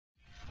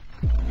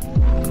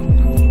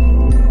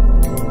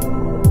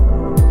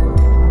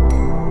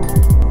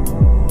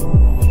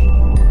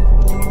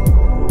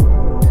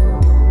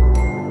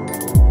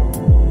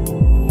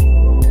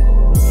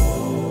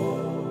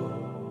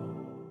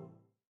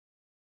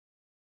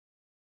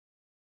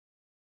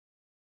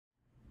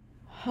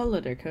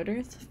Hello there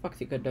coders,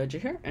 Foxy Code Dojo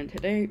here, and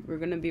today we're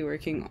going to be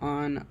working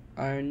on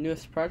our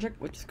newest project,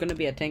 which is going to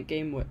be a tank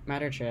game with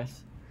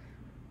Matter.js.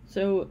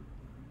 So,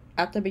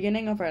 at the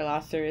beginning of our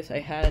last series, I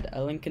had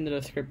a link in the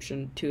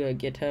description to a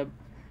GitHub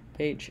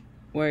page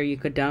where you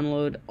could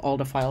download all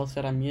the files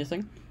that I'm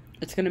using.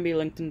 It's going to be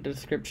linked in the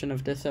description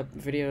of this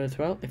video as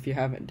well, if you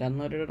haven't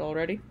downloaded it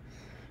already.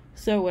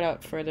 So,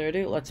 without further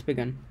ado, let's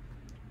begin.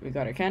 We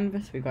got our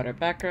canvas, we got our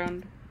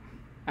background.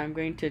 I'm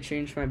going to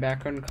change my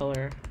background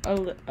color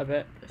a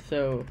bit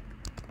so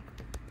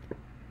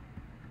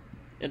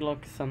it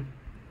looks let's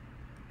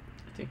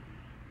see,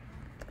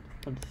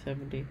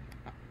 170.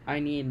 I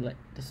need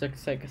this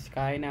looks like a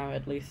sky now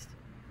at least.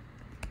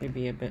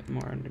 Maybe a bit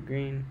more on the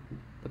green.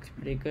 Looks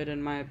pretty good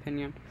in my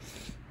opinion.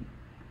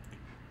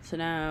 So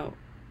now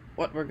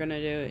what we're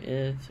gonna do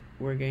is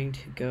we're going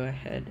to go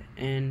ahead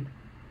and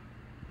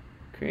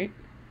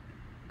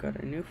got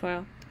our new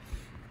file.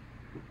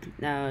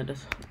 Now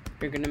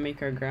we're gonna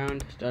make our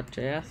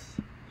ground.js.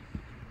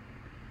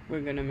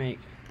 We're gonna make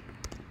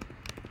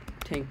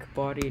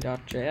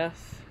tankbody.js.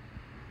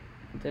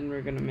 Then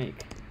we're gonna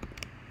make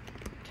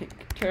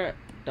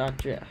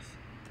tankturret.js.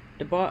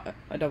 The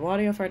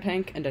body of our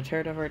tank and the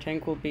turret of our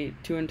tank will be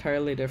two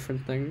entirely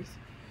different things.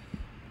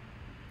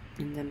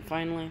 And then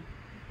finally,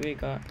 we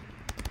got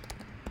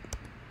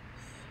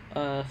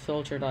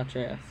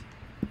soldier.js.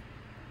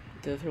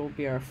 Those will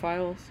be our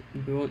files.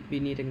 We won't be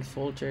needing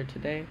soldier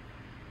today.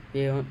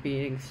 We won't be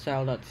needing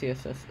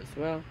style.css as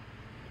well.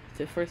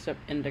 So first up,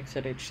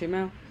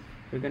 index.html.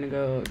 We're gonna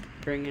go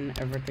bring in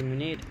everything we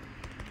need.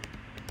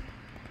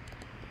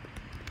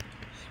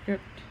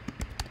 Script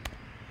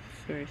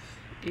source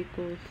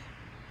equals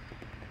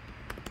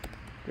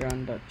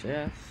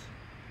ground.js,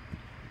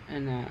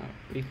 and now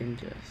we can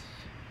just.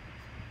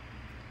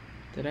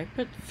 Did I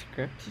put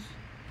scripts?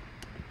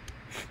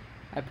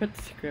 I put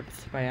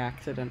scripts by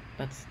accident.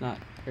 That's not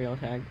real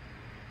tag.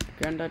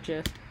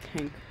 Ground.js,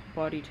 tank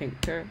body, tank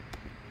turret,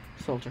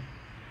 soldier.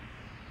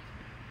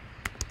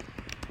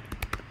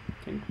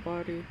 Tank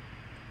body,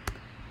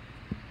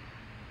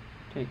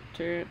 tank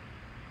turret,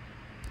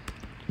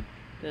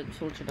 then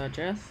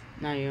soldier.js.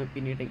 Now you won't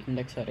be needing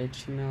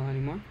index.html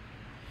anymore.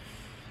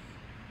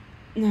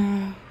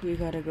 Now we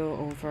gotta go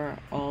over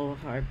all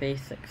of our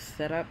basic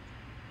setup.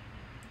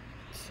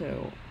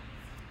 So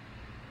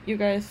you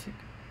guys,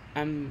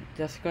 I'm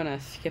just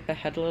gonna skip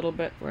ahead a little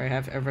bit where I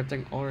have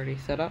everything already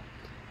set up.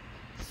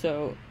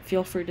 So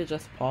feel free to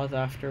just pause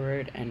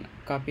afterward and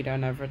copy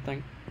down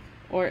everything.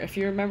 Or if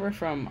you remember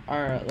from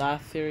our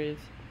last series,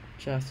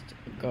 just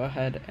go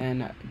ahead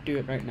and do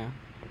it right now.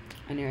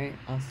 Anyway,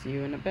 I'll see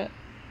you in a bit.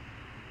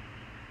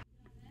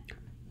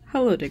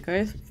 Hello there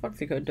guys,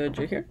 Foxy Code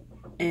Dojo here,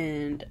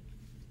 and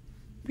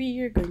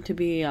we are going to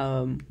be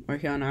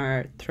working on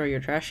our Throw Your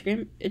Trash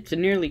game. It's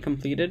nearly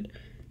completed.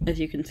 As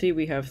you can see,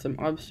 we have some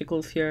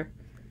obstacles here.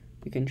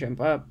 We can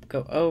jump up,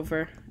 go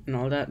over, and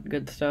all that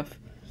good stuff.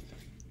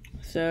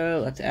 So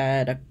let's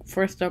add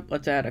first up,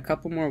 let's add a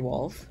couple more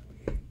walls.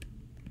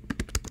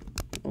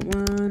 Wall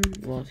 1,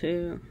 wall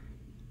 2.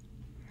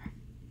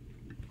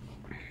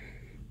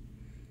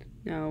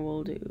 Now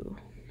we'll do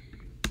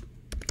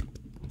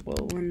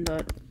wall 1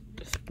 dot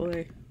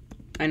display.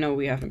 I know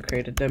we haven't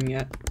created them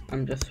yet.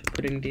 I'm just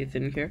putting these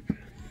in here.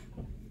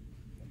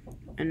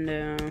 And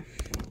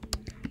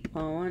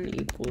wall 1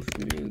 equals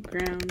new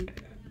ground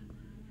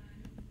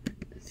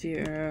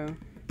 0,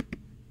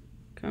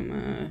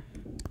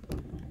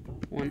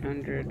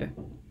 100.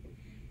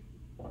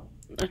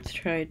 Let's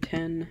try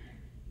 10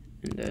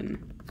 and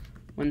then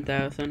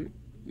 1000.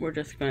 We're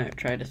just gonna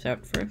try this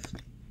out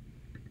first.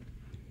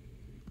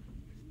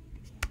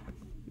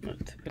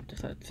 Let's put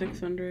this at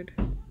 600.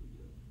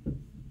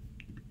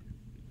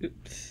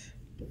 Oops.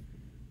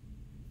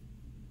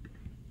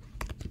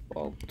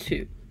 Wall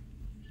 2.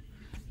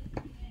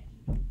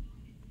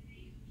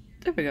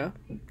 There we go.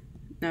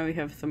 Now we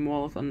have some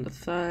walls on the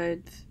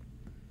sides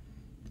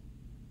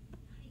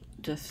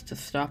just to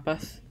stop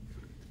us.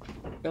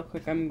 Real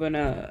quick, I'm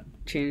gonna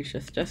change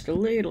this just a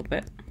little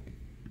bit.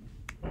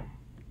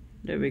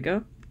 There we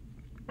go.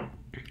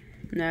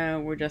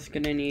 Now we're just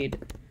gonna need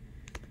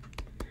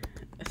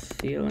a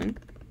ceiling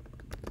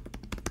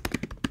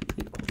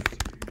equals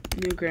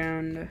new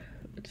ground.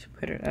 Let's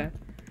put it at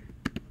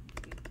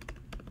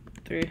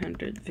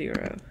 300,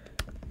 0,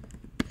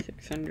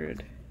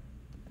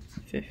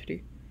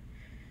 650,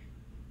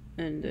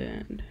 and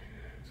then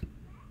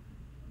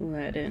we'll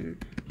add in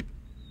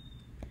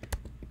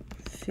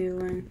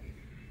ceiling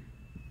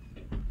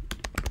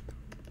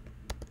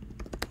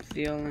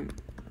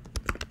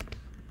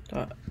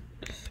dot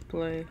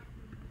display.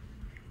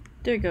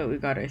 There we go, we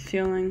got our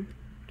ceiling.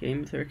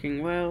 Game's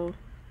working well.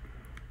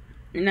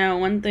 Now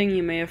one thing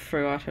you may have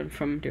forgotten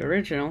from the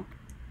original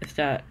is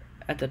that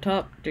at the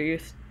top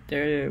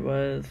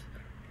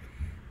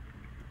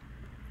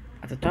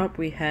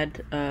we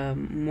had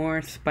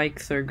more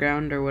spikes or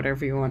ground or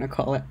whatever you want to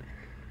call it.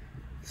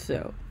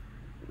 So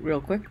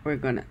real quick, we're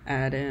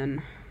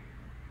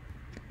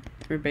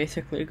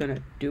basically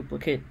gonna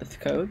duplicate this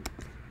code,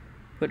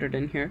 put it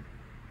in here,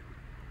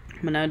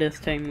 But now this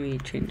time we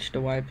change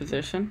the Y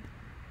position.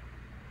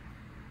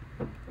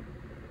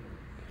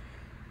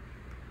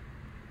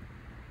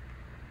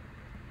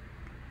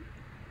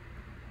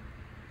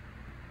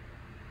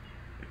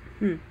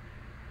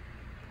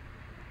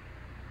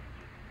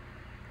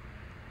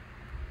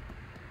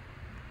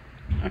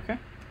 Okay,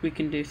 we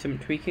can do some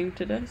tweaking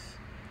to this,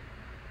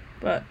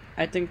 but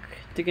I think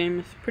the game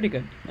is pretty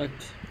good.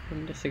 Let's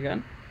run this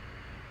again.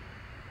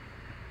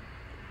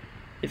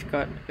 It's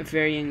got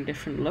varying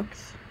different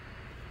looks.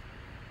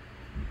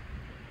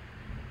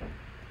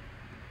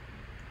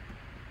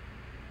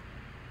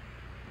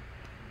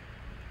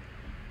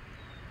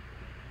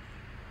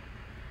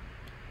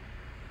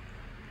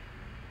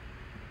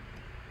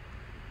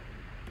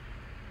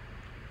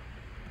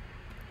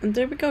 And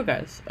there we go,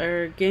 guys.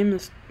 Our game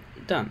is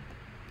done.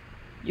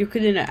 You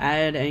couldn't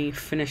add any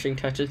finishing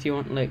touches you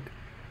want. Like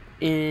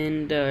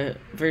in the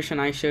version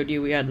I showed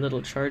you, we had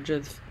little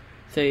charges,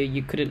 so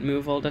you couldn't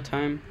move all the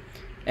time.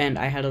 And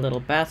I had a little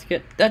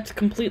basket. That's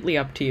completely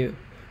up to you.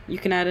 You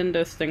can add in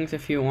those things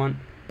if you want,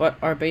 but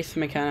our base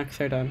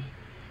mechanics are done.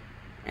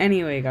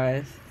 Anyway,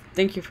 guys,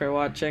 thank you for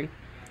watching.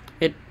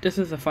 This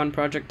is a fun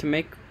project to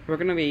make. We're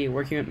gonna be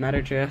working with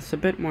Matter.js a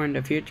bit more in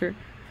the future.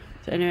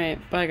 So anyway,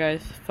 bye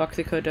guys.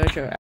 Foxy Code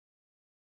Dojo.